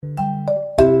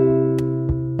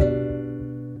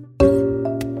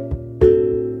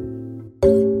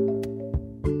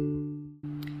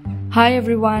Hi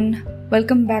everyone,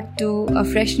 welcome back to a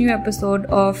fresh new episode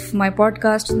of my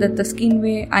podcast, The Taskin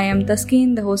Way. I am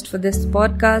Taskin, the host for this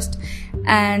podcast,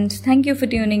 and thank you for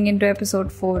tuning into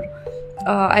episode 4.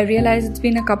 I realize it's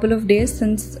been a couple of days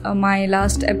since my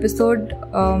last episode.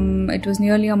 It was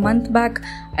nearly a month back.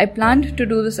 I planned to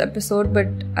do this episode, but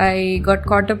I got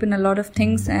caught up in a lot of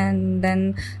things, and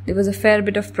then there was a fair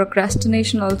bit of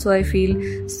procrastination also, I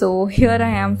feel. So here I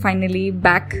am finally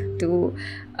back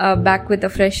with a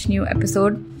fresh new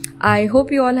episode. I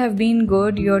hope you all have been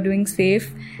good, you're doing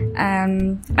safe,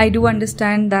 and I do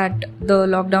understand that the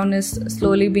lockdown is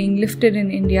slowly being lifted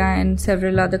in India and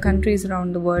several other countries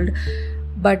around the world,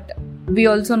 but we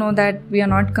also know that we are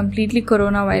not completely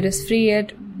coronavirus free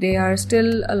yet. There are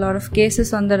still a lot of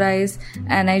cases on the rise,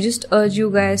 and I just urge you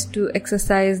guys to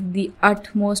exercise the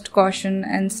utmost caution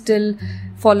and still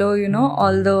follow,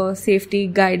 all the safety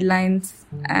guidelines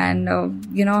and,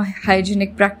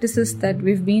 hygienic practices that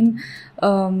we've been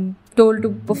told to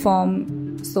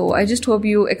perform. So I just hope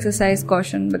you exercise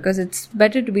caution, because it's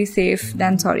better to be safe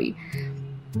than sorry.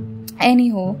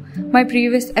 Anywho, my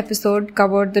previous episode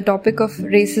covered the topic of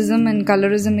racism and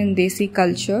colorism in Desi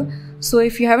culture. So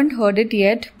if you haven't heard it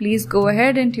yet, please go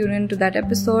ahead and tune into that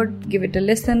episode, give it a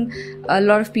listen. A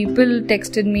lot of people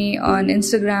texted me on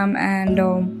Instagram and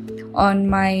on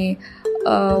my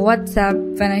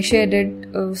WhatsApp when I shared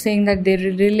it, saying that they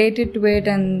related to it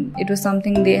and it was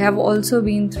something they have also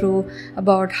been through,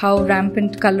 about how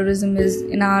rampant colorism is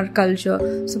in our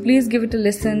culture. So please give it a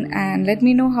listen and let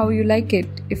me know how you like it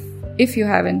if you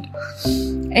haven't.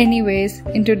 Anyways,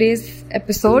 in today's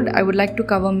episode, I would like to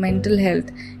cover mental health.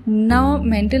 Now,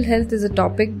 mental health is a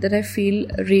topic that I feel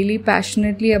really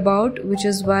passionately about, which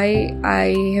is why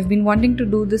I have been wanting to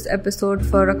do this episode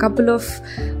for a couple of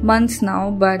months now,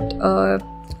 but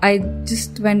I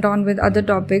just went on with other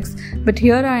topics. But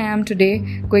here I am today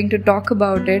going to talk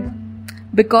about it,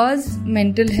 because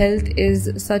mental health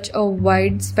is such a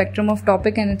wide spectrum of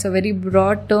topic and it's a very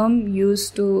broad term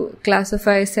used to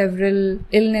classify several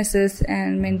illnesses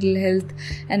and mental health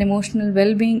and emotional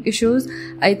well-being issues.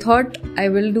 I thought I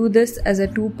will do this as a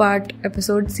 2-part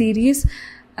episode series,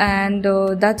 and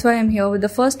that's why I'm here with the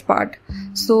first part.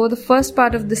 So the first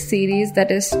part of this series, that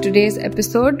is today's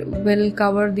episode, will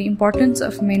cover the importance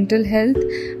of mental health.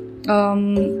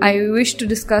 I wish to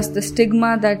discuss the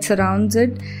stigma that surrounds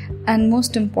it, and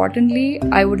most importantly,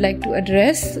 I would like to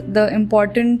address the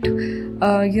important,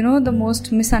 the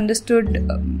most misunderstood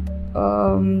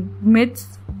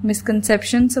myths,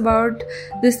 misconceptions about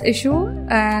this issue,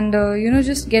 and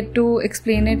just get to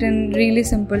explain it in really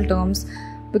simple terms.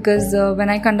 Because when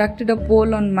I conducted a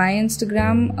poll on my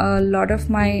Instagram, a lot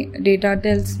of my data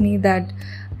tells me that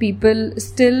people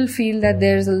still feel that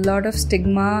there's a lot of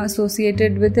stigma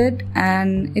associated with it,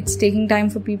 and it's taking time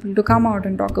for people to come out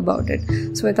and talk about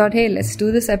it. So I thought, hey, let's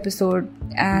do this episode,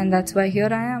 and that's why here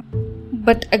I am.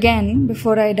 But again,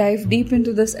 before I dive deep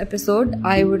into this episode,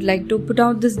 I would like to put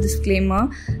out this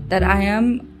disclaimer that I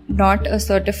am not a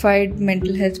certified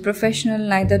mental health professional,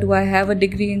 neither do I have a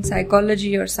degree in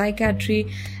psychology or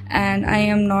psychiatry, and I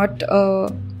am not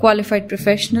a qualified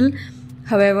professional.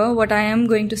 However, what I am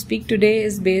going to speak today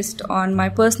is based on my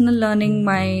personal learning,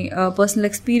 my personal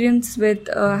experience with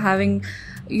having,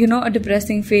 a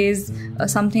depressing phase.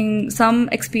 Some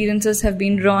experiences have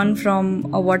been drawn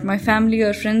from what my family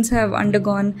or friends have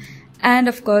undergone, and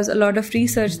of course, a lot of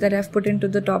research that I've put into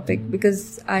the topic,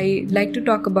 because I like to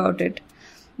talk about it.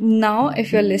 Now,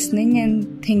 if you're listening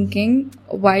and thinking,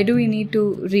 why do we need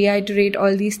to reiterate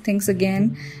all these things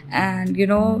again? And,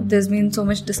 there's been so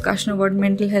much discussion about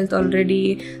mental health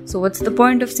already. So what's the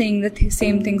point of saying the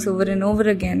same things over and over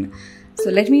again? So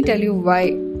let me tell you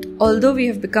why. Although we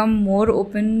have become more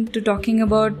open to talking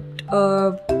about,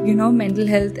 mental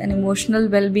health and emotional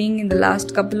well-being in the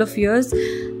last couple of years,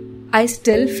 I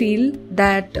still feel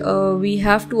that we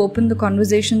have to open the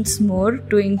conversations more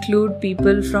to include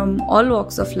people from all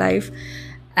walks of life.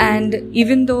 And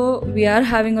even though we are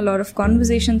having a lot of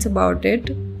conversations about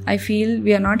it, I feel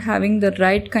we are not having the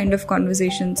right kind of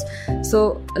conversations.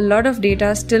 So a lot of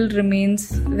data still remains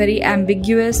very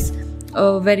ambiguous,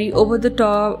 very over the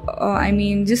top,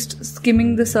 just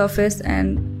skimming the surface,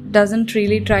 and doesn't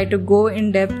really try to go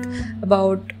in depth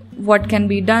about what can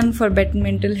be done for better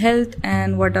mental health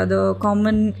and what are the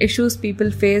common issues people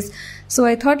face. So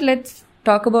I thought, let's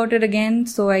talk about it again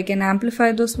so I can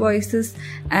amplify those voices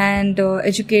and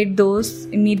educate those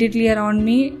immediately around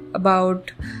me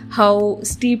about how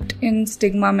steeped in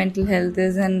stigma mental health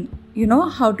is, and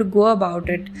how to go about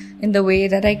it in the way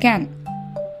that I can.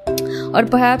 Or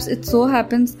perhaps it so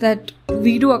happens that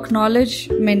we do acknowledge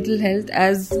mental health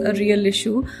as a real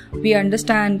issue. We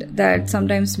understand that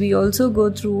sometimes we also go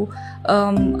through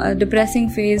a depressing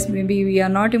phase, maybe we are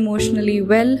not emotionally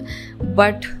well,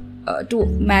 but to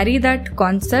marry that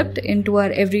concept into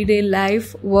our everyday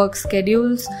life, work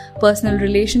schedules, personal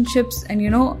relationships, and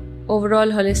overall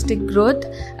holistic growth,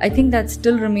 I think that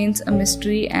still remains a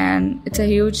mystery, and it's a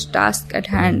huge task at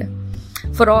hand.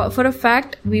 For a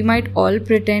fact, we might all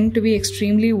pretend to be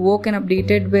extremely woke and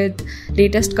updated with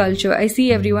latest culture. I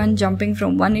see everyone jumping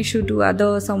from one issue to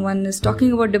other. Someone is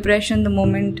talking about depression the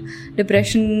moment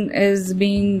depression is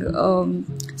being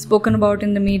spoken about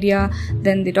in the media.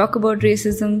 Then they talk about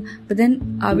racism. But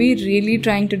then, are we really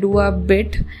trying to do our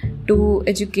bit to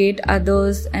educate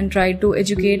others and try to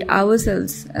educate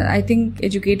ourselves? I think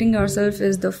educating yourself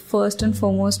is the first and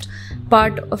foremost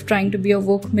part of trying to be a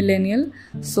woke millennial.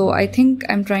 So I think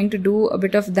I'm trying to do a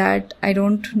bit of that. I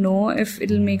don't know if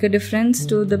it'll make a difference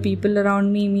to the people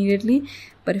around me immediately,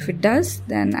 but if it does,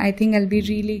 then I think I'll be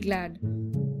really glad.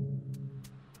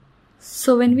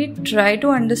 So when we try to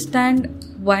understand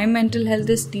why mental health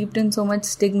is steeped in so much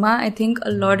stigma, I think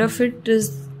a lot of it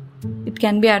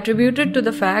can be attributed to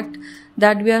the fact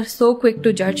that we are so quick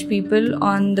to judge people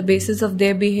on the basis of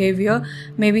their behavior.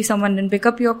 Maybe someone didn't pick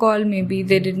up your call, maybe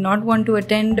they did not want to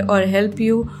attend or help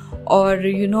you, or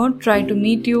try to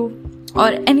meet you, or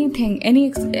anything,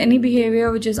 any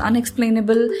behavior which is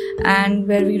unexplainable and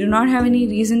where we do not have any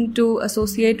reason to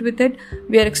associate with it.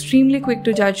 We are extremely quick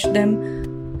to judge them.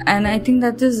 And I think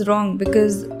that is wrong,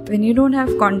 because when you don't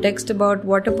have context about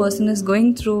what a person is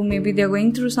going through, maybe they're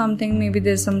going through something, maybe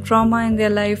there's some trauma in their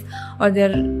life, or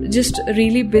they're just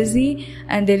really busy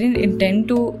and they didn't intend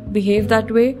to behave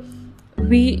that way,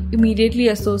 we immediately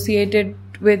associate it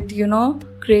with,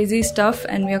 crazy stuff,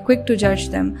 and we are quick to judge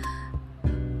them.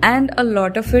 And a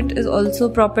lot of it is also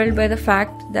propelled by the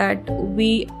fact that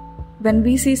when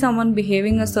we see someone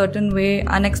behaving a certain way,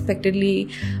 unexpectedly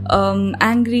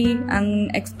angry,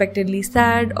 unexpectedly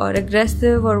sad or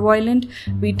aggressive or violent,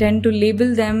 we tend to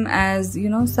label them as,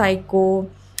 psycho,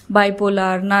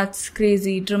 bipolar, nuts,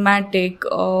 crazy, dramatic,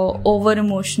 over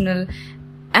emotional.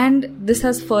 And this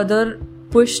has further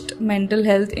pushed mental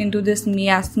health into this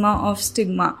miasma of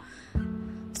stigma.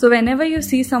 So whenever you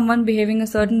see someone behaving a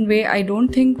certain way, I don't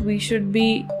think we should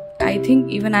be, I think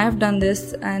even I have done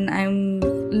this, and I'm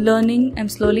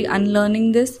slowly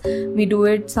unlearning this. We do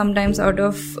it sometimes out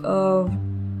of,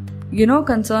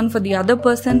 concern for the other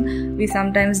person. We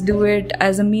sometimes do it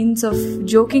as a means of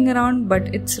joking around,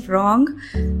 but it's wrong,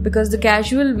 because the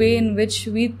casual way in which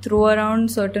we throw around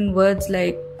certain words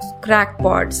like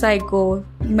crackpot, psycho,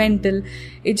 mental,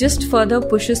 it just further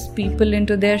pushes people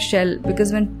into their shell.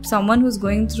 Because when someone who's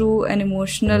going through an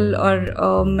emotional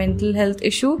or mental health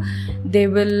issue, they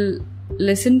will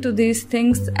listen to these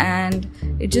things, and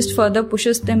it just further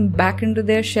pushes them back into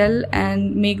their shell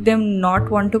and make them not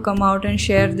want to come out and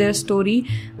share their story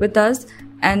with us,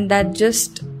 and that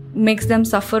just makes them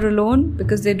suffer alone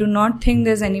because they do not think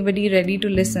there's anybody ready to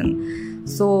listen.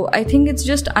 So I think it's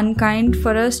just unkind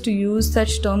for us to use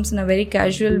such terms in a very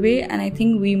casual way, and I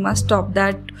think we must stop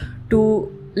that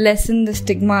to lessen the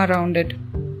stigma around it.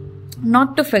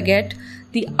 Not to forget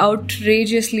the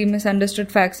outrageously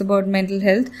misunderstood facts about mental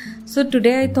health. So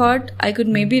today I thought I could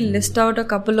maybe list out a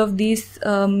couple of these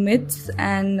myths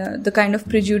and the kind of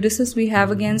prejudices we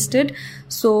have against it,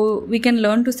 so we can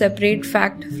learn to separate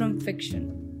fact from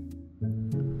fiction.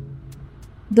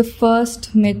 The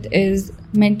first myth is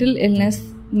mental illness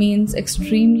means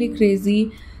extremely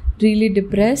crazy, really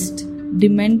depressed,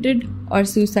 demented, or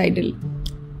suicidal.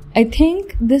 I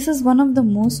think this is one of the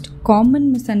most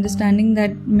common misunderstanding,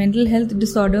 that mental health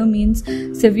disorder means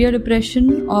severe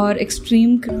depression or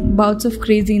extreme bouts of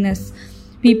craziness.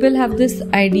 People have this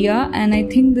idea, and I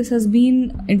think this has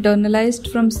been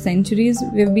internalized from centuries.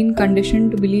 We've been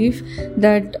conditioned to believe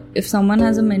that if someone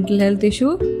has a mental health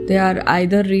issue, they are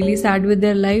either really sad with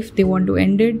their life, they want to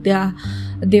end it,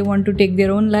 they want to take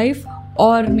their own life,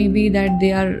 or maybe that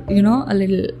they are, a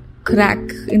little crack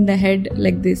in the head,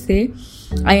 like they say.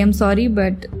 I am sorry,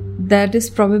 but that is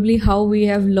probably how we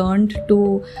have learned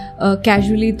to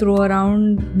casually throw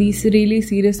around these really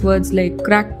serious words like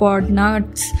crackpot,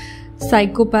 nuts,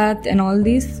 psychopath, and all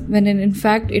these, when in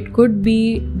fact it could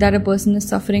be that a person is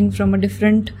suffering from a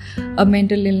different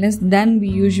mental illness than we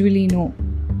usually know.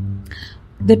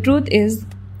 The truth is,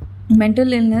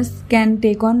 mental illness can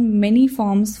take on many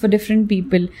forms for different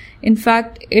people. In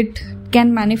fact, it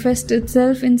can manifest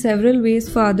itself in several ways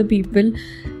for other people.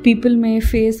 People may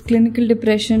face clinical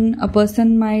depression. A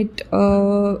person might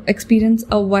experience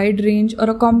a wide range or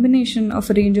a combination of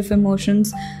a range of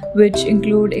emotions which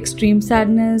include extreme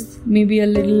sadness, maybe a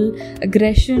little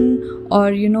aggression,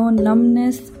 or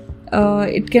numbness.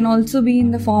 It can also be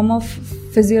in the form of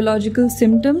physiological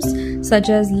symptoms such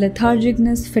as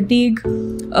lethargicness, fatigue,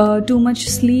 too much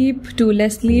sleep, too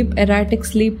less sleep, erratic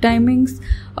sleep timings,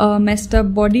 messed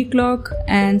up body clock,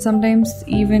 and sometimes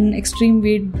even extreme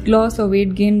weight loss or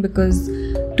weight gain because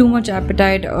too much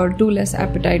appetite or too less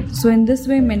appetite. So in this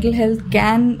way, mental health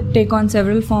can take on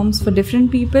several forms for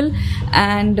different people,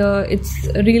 and it's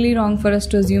really wrong for us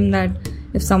to assume that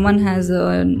if someone has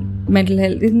a mental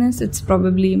health illness, it's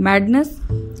probably madness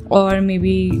or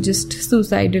maybe just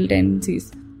suicidal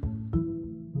tendencies.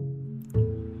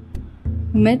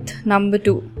 Myth number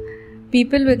 2.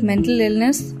 People with mental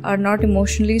illness are not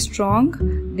emotionally strong,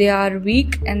 they are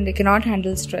weak and they cannot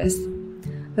handle stress.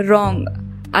 Wrong.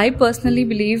 I personally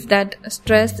believe that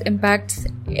stress impacts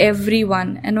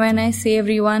everyone, and when I say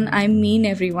everyone, I mean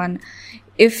everyone.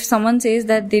 If someone says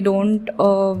that they don't,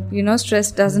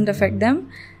 stress doesn't affect them,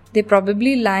 they're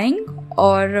probably lying,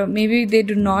 or maybe they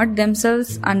do not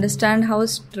themselves understand how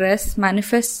stress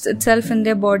manifests itself in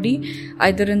their body,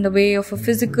 either in the way of a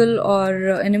physical or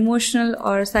an emotional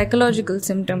or psychological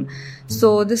symptom.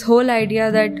 So this whole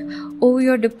idea that, oh,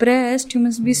 you're depressed, you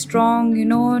must be strong,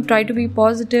 try to be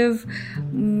positive,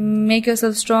 make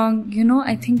yourself strong,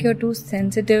 I think you're too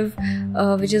sensitive,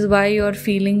 which is why you're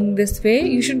feeling this way.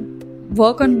 You should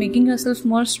work on making yourself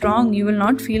more strong. You will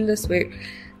not feel this way.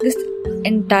 This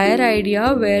entire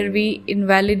idea where we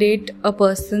invalidate a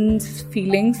person's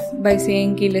feelings by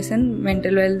saying ki listen,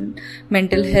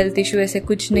 mental health issue aise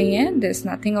kuch nahi hai, there's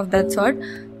nothing of that sort,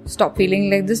 stop feeling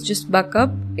like this, just buck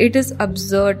up. It is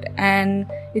absurd, and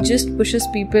it just pushes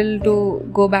people to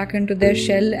go back into their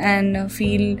shell and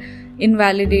feel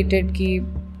invalidated ki,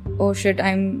 oh shit,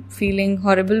 I'm feeling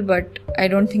horrible, but I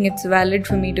don't think it's valid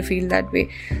for me to feel that way.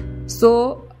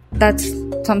 So that's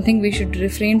something we should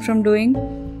refrain from doing.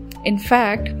 In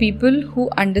fact, people who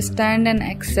understand and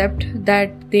accept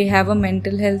that they have a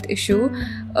mental health issue,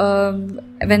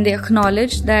 when they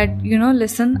acknowledge that,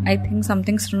 listen, I think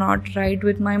something's not right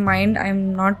with my mind,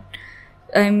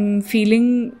 I'm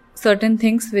feeling certain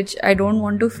things which I don't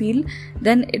want to feel,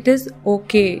 then it is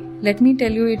okay. Let me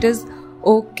tell you, it is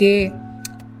okay.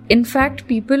 In fact,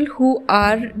 people who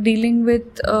are dealing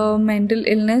with mental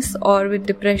illness or with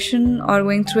depression or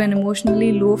going through an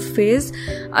emotionally low phase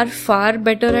are far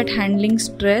better at handling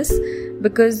stress,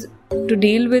 because to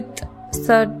deal with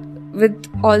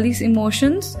all these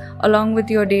emotions along with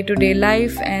your day-to-day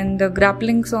life and the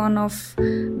grapplings on of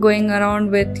going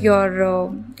around with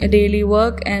your daily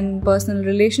work and personal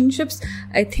relationships,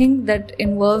 I think that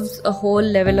involves a whole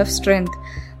level of strength.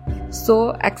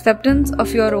 So acceptance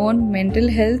of your own mental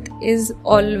health is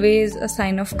always a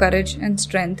sign of courage and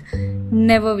strength,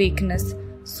 never weakness.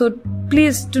 So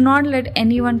please do not let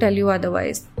anyone tell you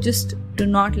otherwise. Just do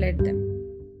not let them.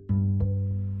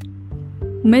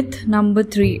 Myth number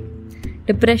 3.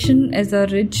 Depression is a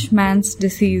rich man's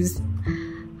disease.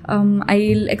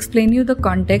 I'll explain you the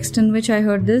context in which I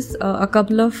heard this. A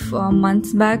couple of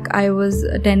months back, I was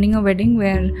attending a wedding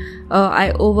where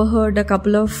I overheard a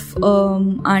couple of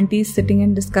aunties sitting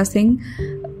and discussing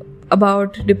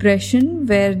about depression,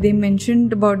 where they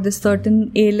mentioned about this certain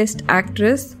A-list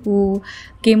actress who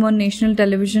came on national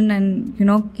television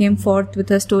and came forth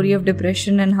with a story of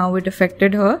depression and how it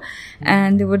affected her.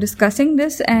 And they were discussing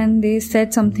this, and they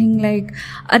said something like,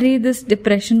 "Arey, this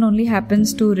depression only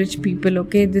happens to rich people,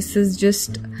 okay? This is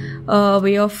just a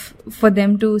way for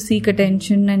them to seek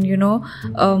attention, and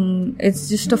it's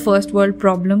just a first world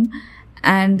problem."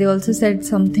 And they also said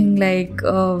something like,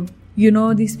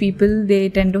 these people, they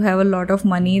tend to have a lot of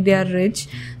money, they are rich,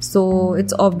 so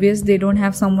it's obvious they don't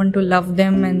have someone to love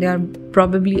them, and they are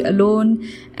probably alone,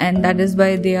 and that is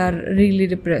why they are really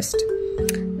depressed.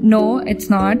 No,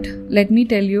 it's not. Let me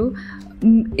tell you,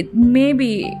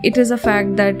 maybe it is a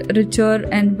fact that richer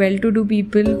and well-to-do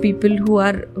people who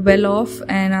are well off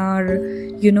and are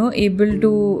able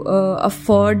to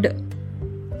afford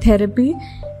therapy,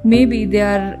 maybe they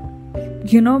are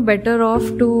better off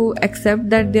to accept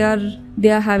that they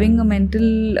are having a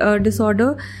mental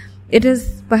disorder. It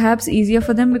is perhaps easier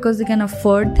for them because they can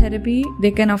afford therapy.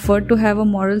 They can afford to have a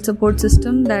moral support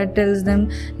system that tells them,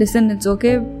 listen, it's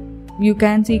okay, you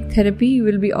can seek therapy, you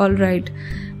will be all right.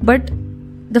 But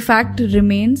the fact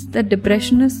remains that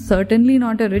depression is certainly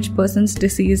not a rich person's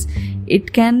disease.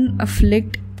 It can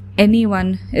afflict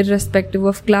anyone, irrespective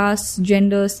of class,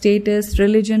 gender, status,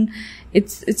 religion.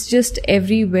 It's just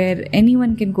everywhere.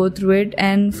 Anyone can go through it,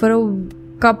 and for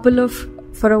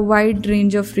a wide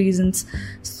range of reasons.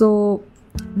 So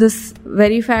this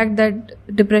very fact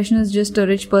that depression is just a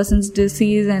rich person's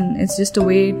disease and it's just a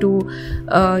way to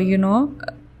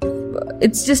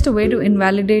it's just a way to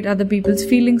invalidate other people's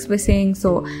feelings by saying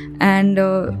so. And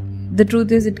the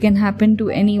truth is, it can happen to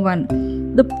anyone.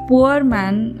 The poor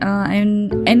man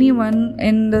and anyone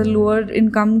in the lower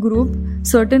income group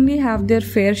certainly have their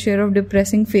fair share of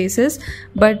depressing phases,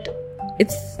 but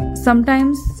it's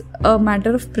sometimes a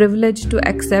matter of privilege to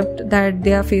accept that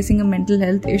they are facing a mental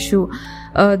health issue.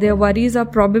 Their worries are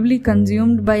probably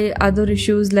consumed by other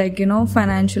issues like,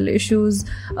 financial issues,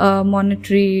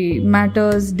 monetary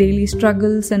matters, daily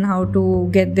struggles, and how to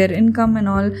get their income and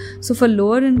all. So for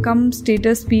lower income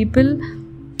status people,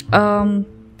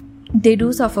 they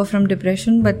do suffer from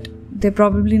depression, but they're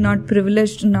probably not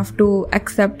privileged enough to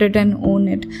accept it and own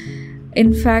it.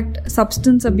 In fact,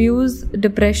 substance abuse,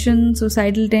 depression,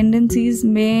 suicidal tendencies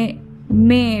may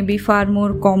be far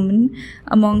more common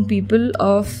among people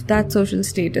of that social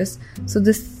status. So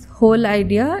this whole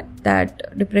idea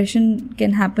that depression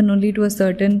can happen only to a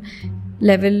certain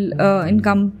level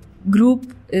income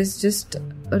group is just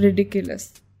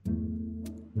ridiculous.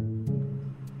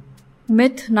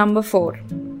 Myth number 4.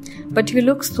 But you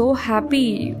look so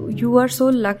happy, you are so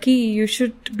lucky, you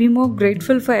should be more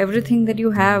grateful for everything that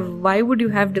you have. Why would you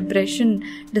have depression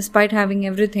despite having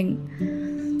everything?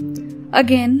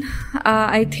 Again,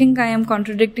 I think I am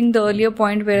contradicting the earlier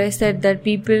point where I said that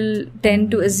people tend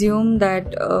to assume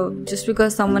that just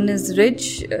because someone is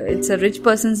rich, it's a rich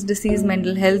person's disease,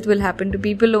 mental health will happen to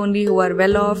people only who are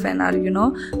well off and are,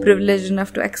 privileged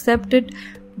enough to accept it.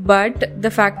 But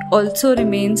the fact also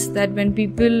remains that when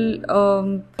people,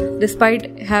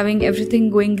 despite having everything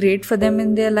going great for them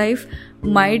in their life,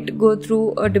 might go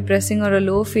through a depressing or a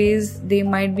low phase, they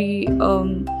might be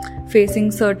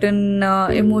facing certain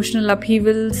emotional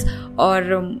upheavals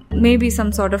or maybe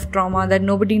some sort of trauma that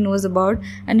nobody knows about.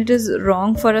 And it is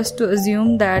wrong for us to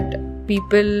assume that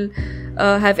people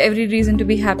have every reason to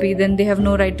be happy, then they have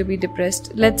no right to be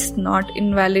depressed. Let's not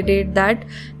invalidate that.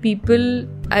 People,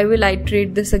 I will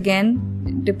iterate this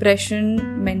again,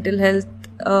 depression, mental health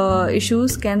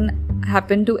issues can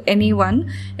happen to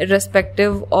anyone,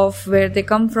 irrespective of where they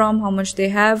come from, how much they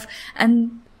have.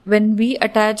 And when we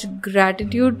attach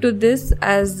gratitude to this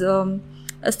as a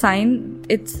sign,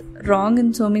 it's wrong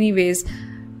in so many ways.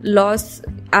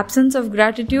 Absence of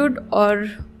gratitude or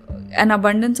an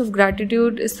abundance of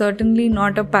gratitude is certainly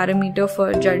not a parameter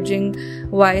for judging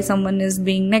why someone is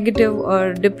being negative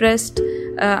or depressed.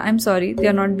 I'm sorry, they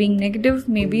are not being negative.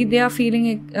 Maybe they are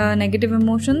feeling negative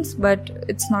emotions, but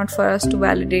it's not for us to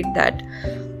validate that.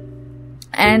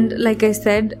 And like I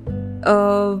said,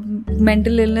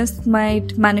 mental illness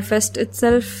might manifest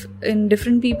itself in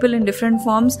different people in different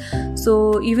forms.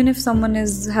 So even if someone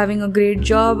is having a great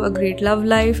job, a great love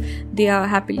life, they are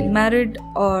happily married,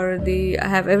 or they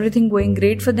have everything going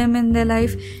great for them in their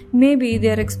life, maybe they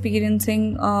are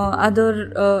experiencing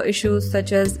other issues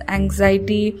such as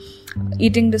anxiety,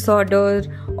 eating disorder,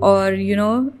 or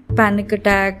panic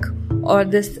attack, or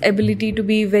this ability to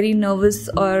be very nervous,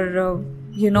 or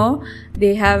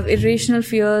they have irrational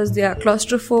fears, they are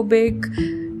claustrophobic,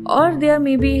 or they are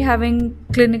maybe having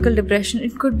clinical depression.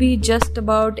 It could be just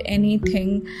about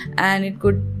anything, and it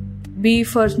could be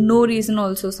for no reason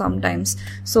also sometimes.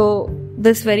 So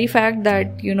this very fact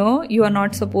that you are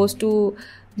not supposed to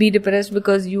be depressed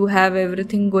because you have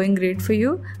everything going great for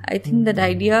you, I think that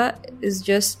idea is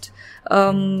just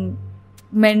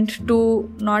meant to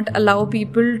not allow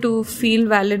people to feel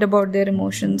valid about their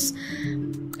emotions.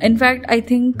 In fact, I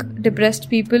think depressed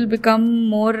people become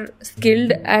more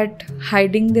skilled at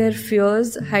hiding their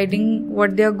fears, hiding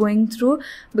what they are going through,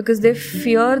 because they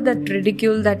fear that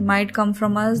ridicule that might come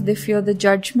from us. They fear the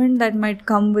judgment that might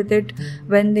come with it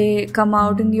when they come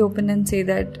out in the open and say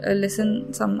that,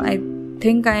 listen, I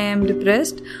think I am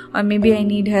depressed, or maybe I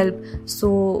need help.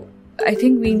 So I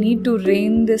think we need to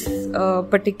rein this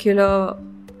particular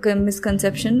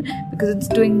misconception, because it's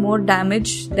doing more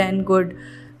damage than good.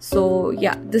 So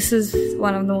yeah, this is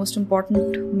one of the most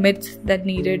important myths that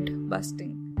needed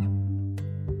busting.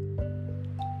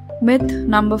 Myth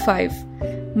number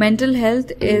 5. Mental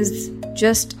health is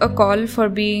just a call for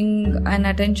being an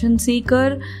attention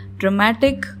seeker,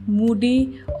 dramatic,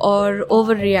 moody, or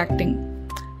overreacting.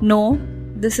 No,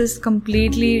 this is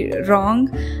completely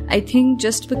wrong. I think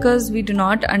just because we do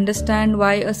not understand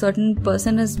why a certain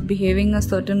person is behaving a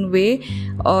certain way,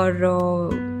 or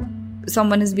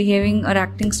someone is behaving or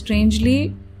acting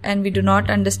strangely, and we do not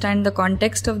understand the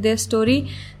context of their story,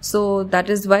 so that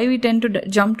is why we tend to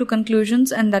jump to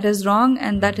conclusions, and that is wrong,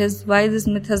 and that is why this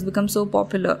myth has become so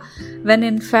popular, when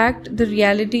in fact the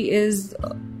reality is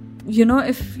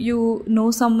if you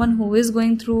know someone who is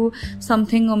going through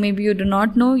something, or maybe you do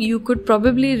not know, you could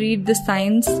probably read the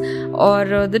signs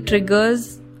or the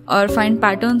triggers, or find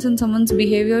patterns in someone's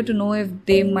behavior to know if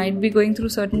they might be going through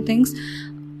certain things.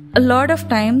 A lot of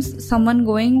times someone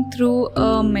going through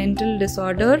a mental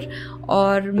disorder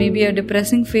or maybe a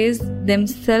depressing phase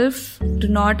themselves do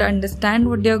not understand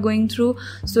what they are going through.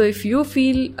 So if you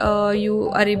feel you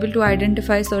are able to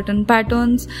identify certain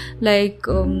patterns, like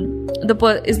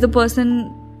is the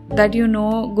person that you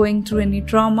know going through any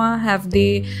trauma? Have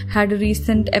they had a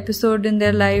recent episode in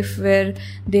their life where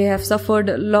they have suffered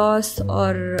a loss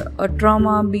or a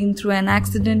trauma, been through an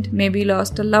accident, maybe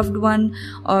lost a loved one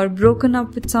or broken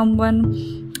up with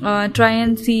someone? Try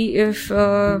and see if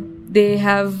they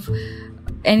have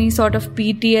any sort of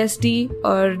PTSD,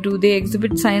 or do they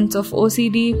exhibit signs of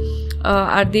OCD?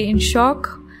 Are they in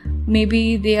shock?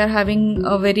 Maybe they are having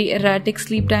a very erratic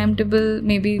sleep timetable.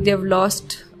 Maybe they have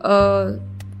lost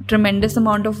tremendous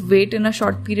amount of weight in a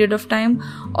short period of time,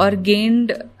 or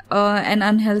gained an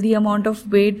unhealthy amount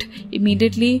of weight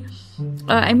immediately.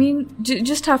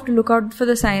 Just have to look out for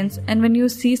the signs. And when you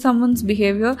see someone's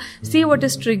behavior, see what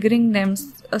is triggering them.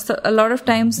 A lot of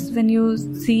times when you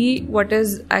see what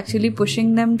is actually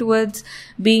pushing them towards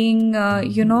being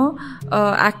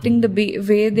acting the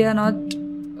way they are not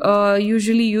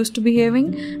usually used to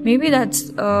behaving, maybe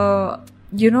that's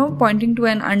pointing to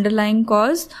an underlying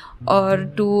cause or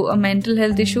to a mental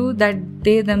health issue that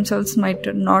they themselves might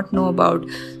not know about.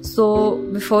 So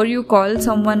before you call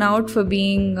someone out for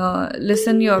being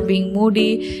you're being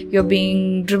moody, you're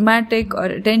being dramatic or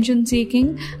attention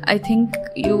seeking, I think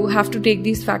you have to take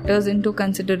these factors into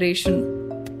consideration.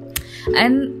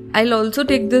 And I'll also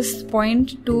take this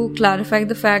point to clarify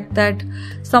the fact that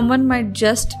someone might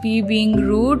just be being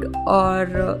rude,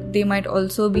 or they might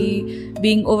also be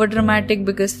being overdramatic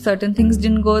because certain things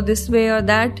didn't go this way or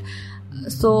that.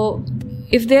 So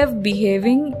if they are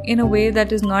behaving in a way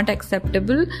that is not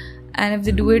acceptable, and if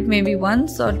they do it maybe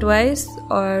once or twice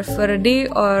or for a day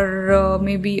or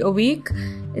maybe a week,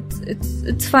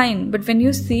 it's fine. But when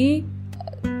you see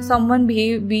someone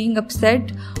being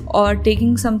upset or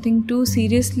taking something too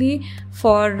seriously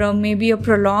for maybe a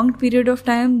prolonged period of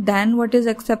time than what is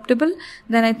acceptable,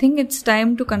 then I think it's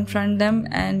time to confront them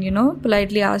and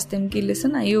politely ask them,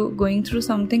 listen, are you going through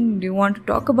something? Do you want to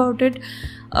talk about it?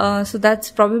 So that's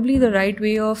probably the right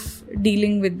way of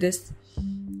dealing with this.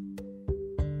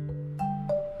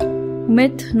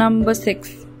 Myth number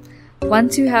 6.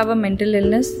 Once you have a mental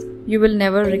illness, you will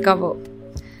never recover.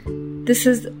 This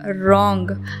is wrong.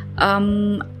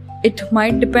 It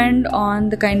might depend on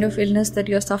the kind of illness that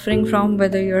you're suffering from,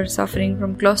 whether you're suffering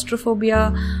from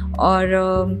claustrophobia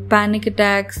or panic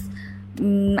attacks,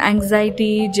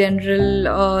 anxiety,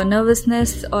 general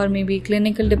nervousness, or maybe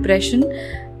clinical depression.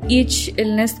 Each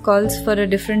illness calls for a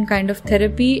different kind of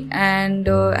therapy and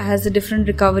has a different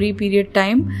recovery period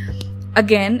time.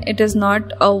 Again, it is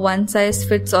not a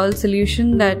one-size-fits-all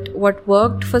solution that what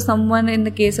worked for someone in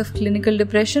the case of clinical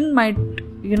depression might,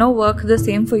 work the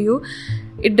same for you.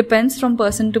 It depends from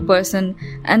person to person,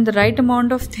 and the right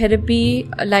amount of therapy,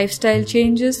 lifestyle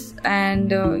changes, and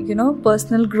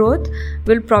personal growth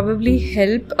will probably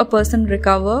help a person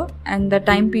recover, and the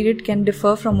time period can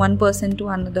differ from one person to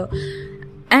another.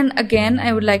 And again,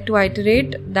 I would like to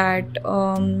iterate that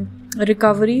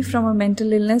recovery from a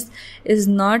mental illness is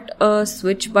not a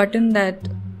switch button that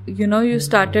you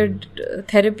started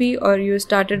therapy or you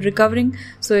started recovering,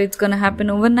 so it's gonna happen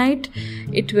overnight.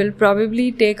 It will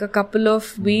probably take a couple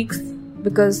of weeks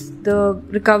because the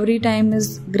recovery time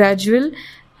is gradual,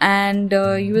 and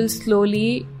you will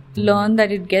slowly learn that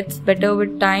it gets better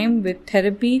with time, with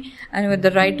therapy, and with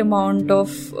the right amount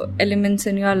of elements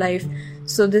in your life.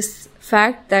 So this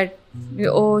fact that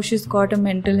she's got a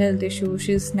mental health issue,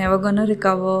 she's never gonna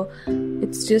recover,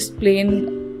 it's just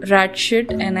plain rat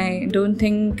shit, and I don't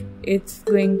think it's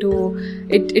going to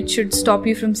it should stop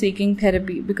you from seeking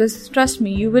therapy, because trust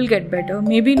me, you will get better.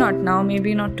 Maybe not now,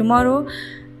 maybe not tomorrow,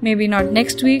 maybe not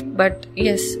next week, but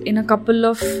yes, in a couple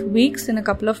of weeks, in a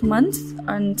couple of months,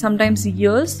 and sometimes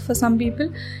years for some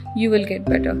people, you will get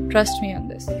better. Trust me on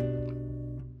this.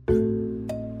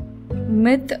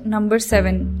 Myth number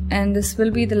 7, and this will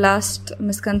be the last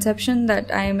misconception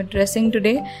that I am addressing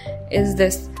today, is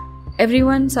this: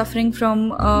 everyone suffering from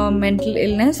mental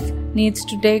illness needs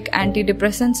to take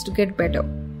antidepressants to get better.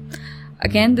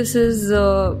 Again, this is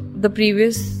the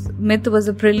previous myth was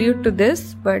a prelude to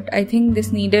this, but I think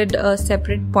this needed a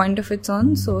separate point of its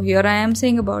own, so here I am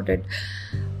saying about it.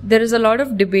 There is a lot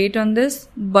of debate on this,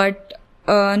 but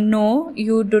no,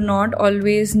 you do not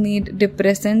always need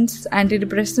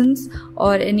antidepressants,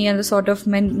 or any other sort of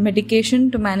medication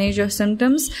to manage your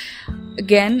symptoms.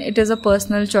 Again, it is a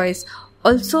personal choice.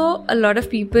 Also, a lot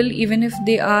of people, even if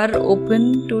they are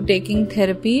open to taking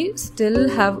therapy, still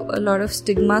have a lot of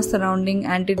stigma surrounding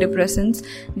antidepressants.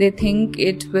 They think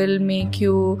it will make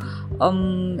you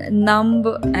numb,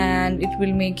 and it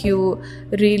will make you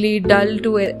really dull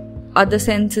to other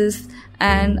senses,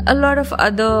 and a lot of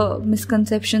other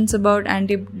misconceptions about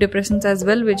antidepressants as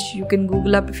well, which you can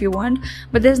Google up if you want.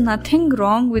 But there's nothing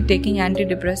wrong with taking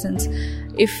antidepressants.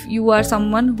 If you are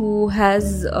someone who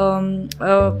has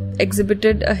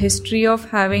exhibited a history of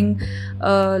having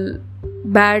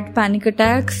bad panic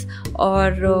attacks,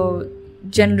 or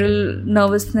general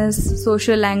nervousness,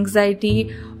 social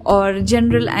anxiety, or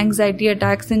general anxiety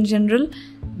attacks in general,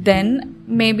 then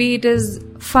maybe it is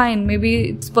fine. Maybe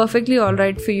it's perfectly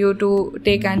alright for you to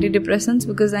take antidepressants,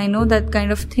 because I know that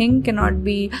kind of thing cannot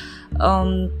be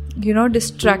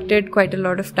distracted quite a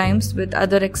lot of times with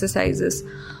other exercises.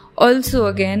 Also,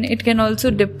 again, it can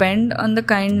also depend on the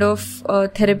kind of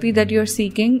therapy that you're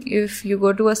seeking. If you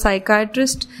go to a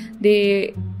psychiatrist,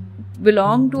 they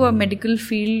belong to a medical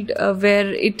field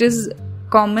where it is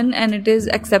common and it is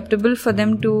acceptable for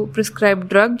them to prescribe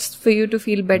drugs for you to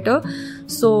feel better.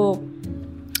 So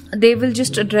they will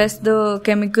just address the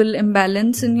chemical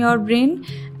imbalance in your brain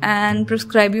and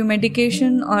prescribe you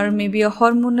medication, or maybe a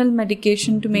hormonal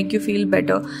medication to make you feel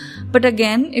better. But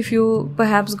again, if you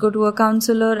perhaps go to a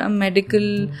counselor, a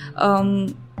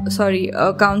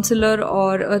counselor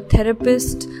or a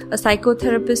therapist, a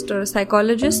psychotherapist or a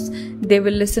psychologist, they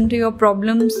will listen to your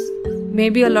problems.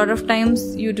 Maybe a lot of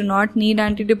times you do not need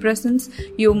antidepressants.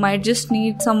 You might just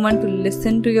need someone to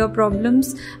listen to your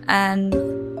problems and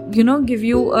give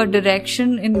you a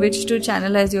direction in which to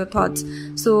channelize your thoughts.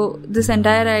 So this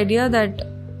entire idea that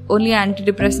only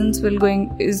antidepressants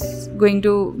is going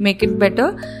to make it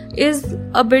better is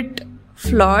a bit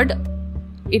flawed.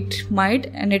 It might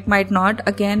and it might not.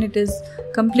 Again, it is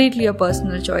completely a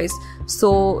personal choice.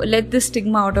 So let this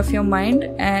stigma out of your mind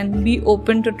and be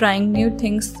open to trying new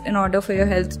things in order for your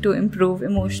health to improve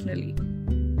emotionally.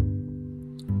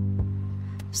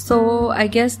 So I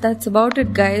guess that's about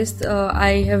it, guys.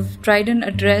 I have tried and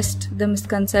addressed the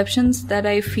misconceptions that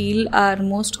I feel are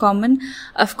most common.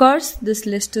 Of course, this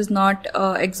list is not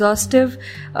exhaustive.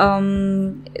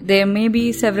 There may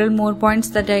be several more points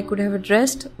that I could have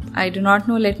addressed. I do not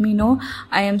know. Let me know.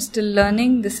 I am still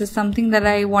learning. This is something that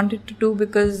I wanted to do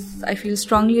because I feel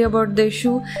strongly about the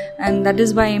issue, and that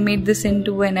is why I made this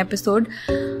into an episode.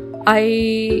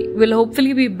 I will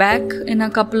hopefully be back in a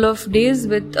couple of days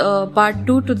with part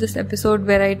 2 to this episode,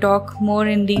 where I talk more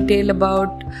in detail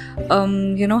about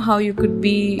how you could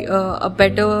be a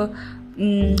better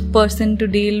person to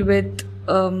deal with.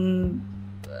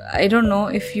 I don't know,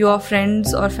 if your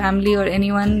friends or family or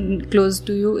anyone close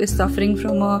to you is suffering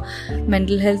from a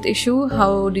mental health issue,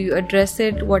 how do you address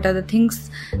it? What are the things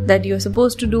that you're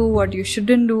supposed to do, what you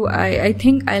shouldn't do? I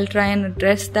think I'll try and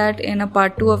address that in a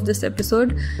part 2 of this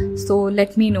episode. So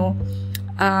let me know.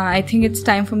 I think it's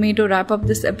time for me to wrap up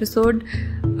this episode.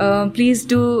 Please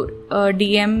do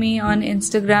DM me on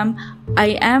Instagram.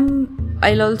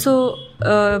 I'll also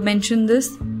mention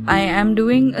this. I am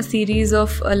doing a series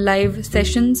of live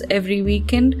sessions every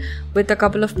weekend with a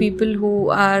couple of people who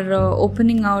are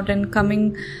opening out and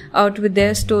coming out with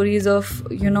their stories of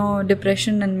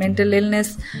depression and mental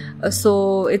illness.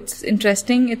 So it's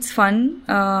interesting, it's fun.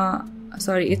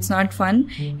 It's not fun.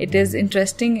 It is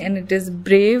interesting and it is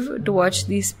brave to watch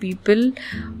these people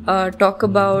talk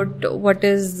about what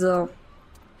is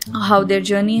how their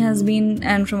journey has been,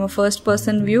 and from a first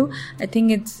person view. I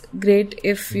think it's great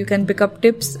if you can pick up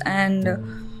tips and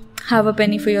have a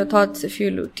penny for your thoughts if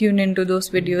you tune into those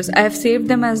videos. I have saved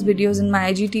them as videos in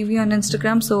my IGTV on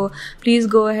Instagram, so please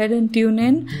go ahead and tune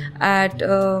in at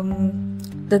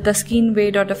the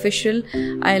taskeenway.official.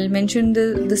 I'll mention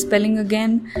the spelling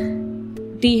again: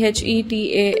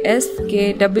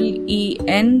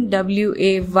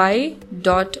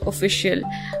 THETASKEENWAY.official.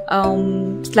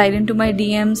 Slide into my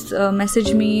DMs,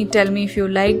 message me, tell me if you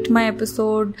liked my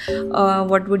episode,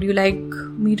 what would you like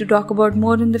me to talk about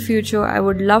more in the future. I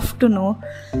would love to know.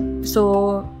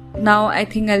 So now I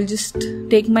think I'll just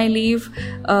take my leave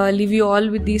you all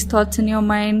with these thoughts in your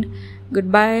mind.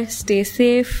 Goodbye, stay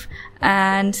safe,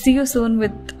 and see you soon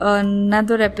with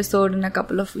another episode in a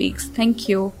couple of weeks. Thank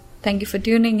you for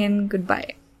tuning in.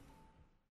 Goodbye.